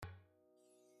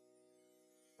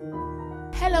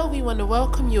Hello, we want to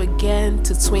welcome you again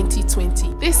to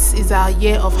 2020. This is our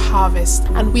year of harvest,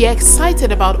 and we are excited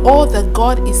about all that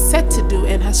God is set to do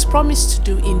and has promised to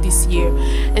do in this year.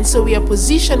 And so we are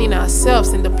positioning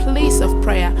ourselves in the place of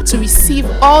prayer to receive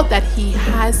all that He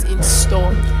has in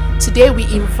store. Today, we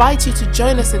invite you to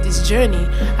join us in this journey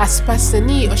as Pastor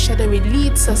Nee Oshadari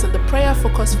leads us in the prayer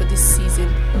focus for this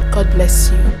season. God bless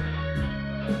you.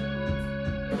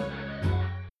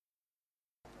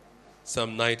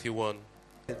 Psalm 91,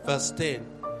 verse 10.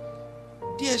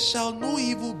 There shall no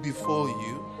evil befall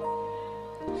you,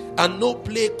 and no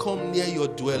plague come near your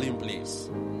dwelling place.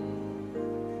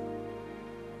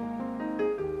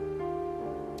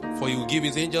 For He will give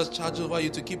His angels charge over you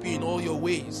to keep you in all your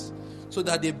ways, so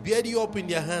that they bear you up in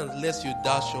their hands, lest you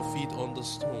dash your feet on the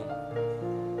stone.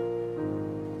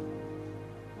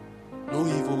 No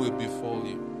evil will befall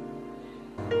you.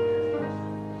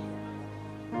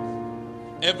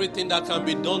 Everything that can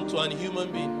be done to an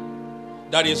human being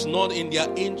that is not in their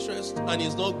interest and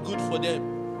is not good for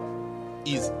them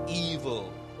is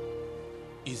evil.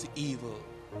 Is evil.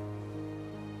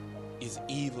 Is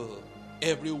evil.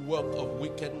 Every work of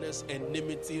wickedness,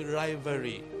 enmity,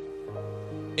 rivalry,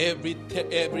 every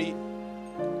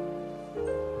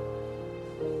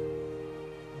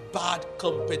bad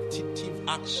competitive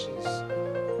actions,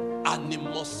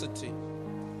 animosity,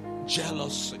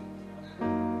 jealousy,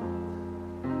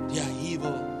 they are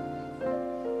evil.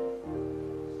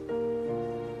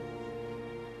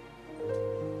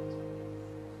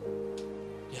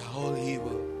 They are all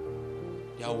evil.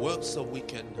 They are works of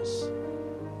wickedness.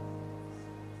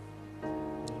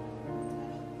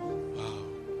 Wow.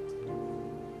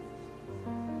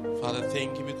 Father,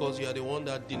 thank you because you are the one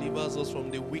that delivers us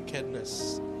from the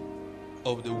wickedness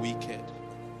of the wicked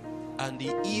and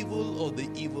the evil of the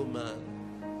evil man,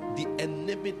 the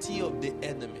enmity of the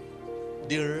enemy,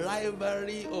 the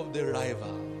rivalry of the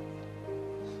rival,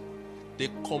 the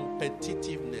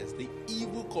competitiveness, the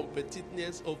evil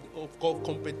competitiveness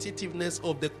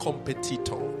of the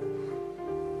competitor.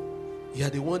 You are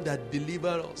the one that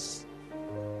delivers us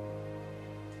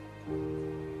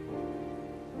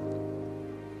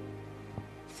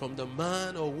from the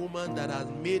man or woman that has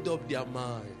made up their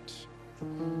mind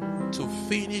to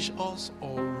finish us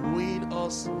or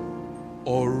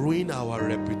ruin our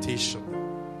reputation.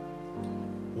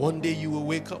 One day you will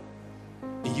wake up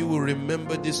and you will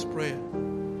remember this prayer,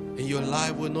 and your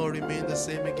life will not remain the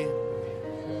same again,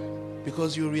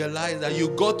 because you realize that you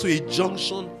got to a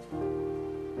junction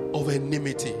of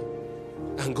enmity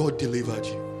and God delivered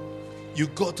you. You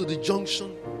got to the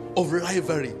junction of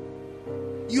rivalry.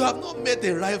 You have not met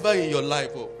a rival in your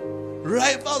life.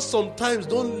 Rivals sometimes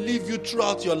don't leave you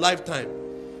throughout your lifetime,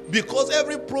 because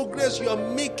every progress you are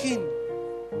making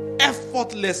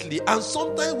effortlessly and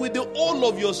sometimes with the all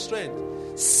of your strength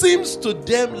seems to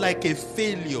them like a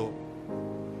failure,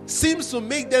 seems to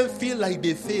make them feel like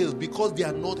they failed because they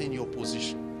are not in your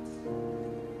position.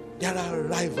 There are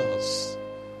rivals.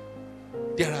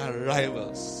 There are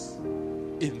rivals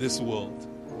in this world.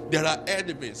 There are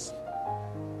enemies.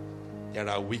 There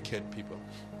are wicked people.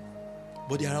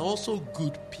 But there are also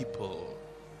good people.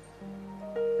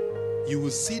 You will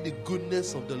see the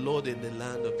goodness of the Lord in the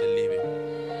land of the living.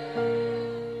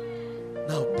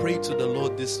 Now pray to the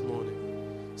Lord this morning.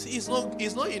 See, it's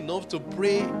not enough to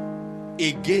pray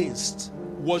against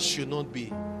what should not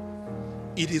be.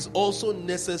 It is also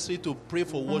necessary to pray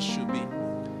for what should be.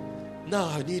 Now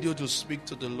I need you to speak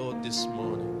to the Lord this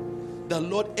morning. The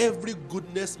Lord, every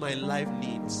goodness my life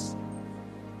needs,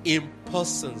 in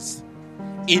persons,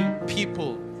 in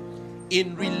people,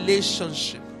 in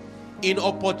relationship, in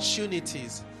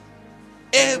opportunities,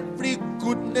 every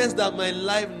goodness that my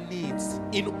life needs,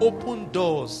 in open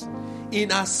doors, in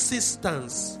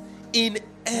assistance, in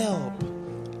help,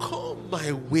 come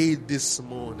my way this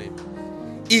morning.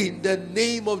 In the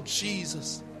name of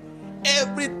Jesus.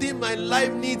 Everything my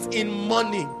life needs in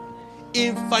money,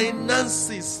 in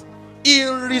finances,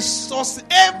 in resources,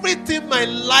 everything my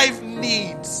life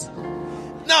needs.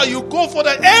 Now you go for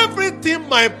that. Everything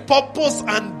my purpose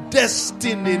and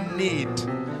destiny need.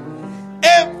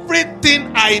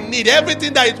 Everything I need,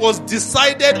 everything that it was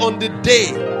decided on the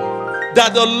day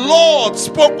that the Lord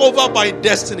spoke over my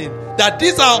destiny, that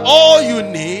these are all you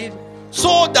need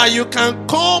so that you can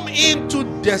come into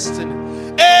destiny.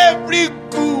 Every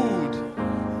good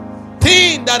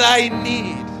thing that I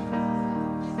need,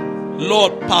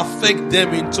 Lord, perfect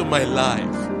them into my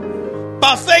life.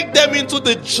 Perfect them into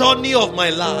the journey of my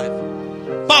life.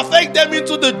 Perfect them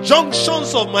into the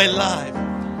junctions of my life.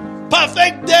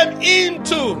 Perfect them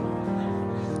into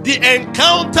the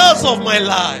encounters of my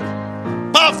life.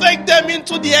 Perfect them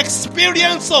into the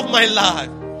experience of my life.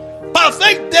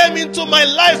 Perfect them into my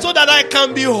life so that I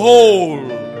can be whole.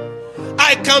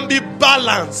 I can be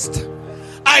balanced.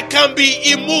 I can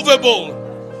be immovable,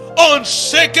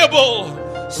 unshakable,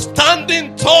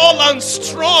 standing tall and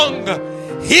strong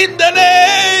in the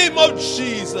name of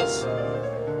Jesus.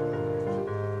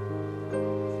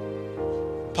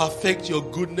 Perfect your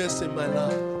goodness in my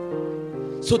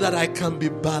life so that I can be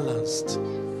balanced.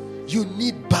 You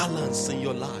need balance in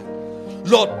your life.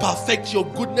 Lord, perfect your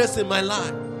goodness in my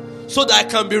life so that I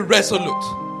can be resolute.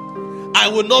 I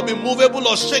will not be movable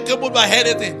or shakeable by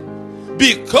anything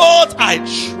because I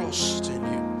trust in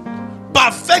you.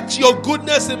 Perfect your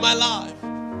goodness in my life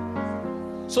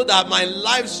so that my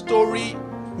life story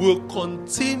will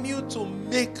continue to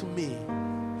make me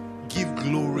give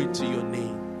glory to your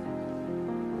name.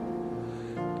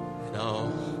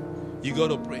 Now, you got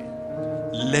to pray.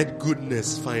 Let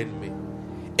goodness find me.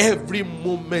 Every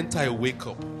moment I wake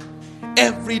up,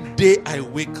 every day I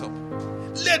wake up,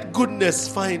 let goodness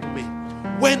find me.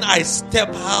 When I step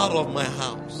out of my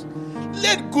house,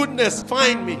 let goodness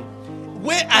find me.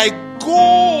 Where I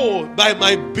go by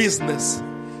my business,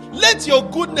 let your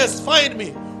goodness find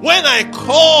me. When I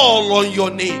call on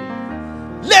your name,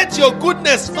 let your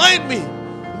goodness find me.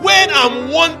 When I'm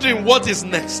wondering what is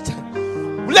next,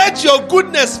 let your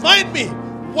goodness find me.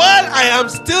 While I am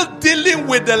still dealing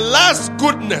with the last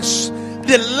goodness,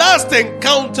 the last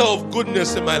encounter of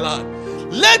goodness in my life,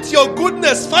 let your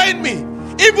goodness find me.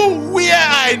 Even where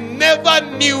I never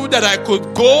knew that I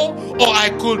could go, or I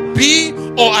could be,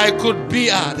 or I could be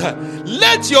at.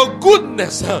 Let your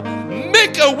goodness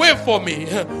make a way for me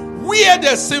where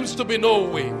there seems to be no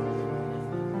way.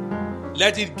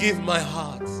 Let it give my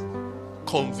heart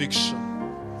conviction.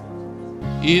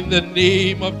 In the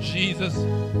name of Jesus.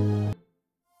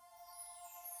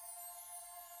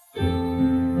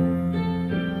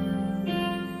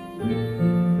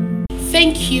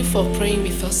 Thank you for praying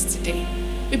with us today.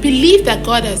 We believe that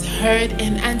God has heard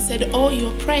and answered all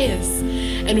your prayers,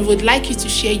 and we would like you to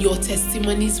share your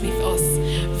testimonies with us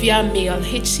via mail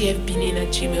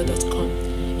hcfbenin@gmail.com.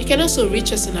 You can also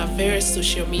reach us on our various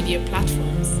social media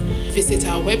platforms. Visit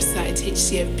our website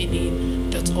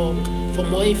hcfbenin.org for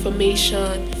more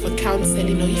information, for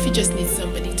counseling, or if you just need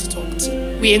somebody to talk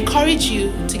to. We encourage you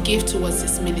to give towards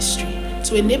this ministry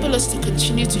to enable us to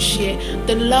continue to share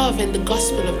the love and the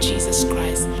gospel of Jesus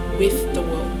Christ with the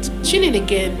world. Tune in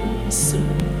again soon.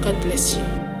 God bless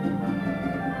you.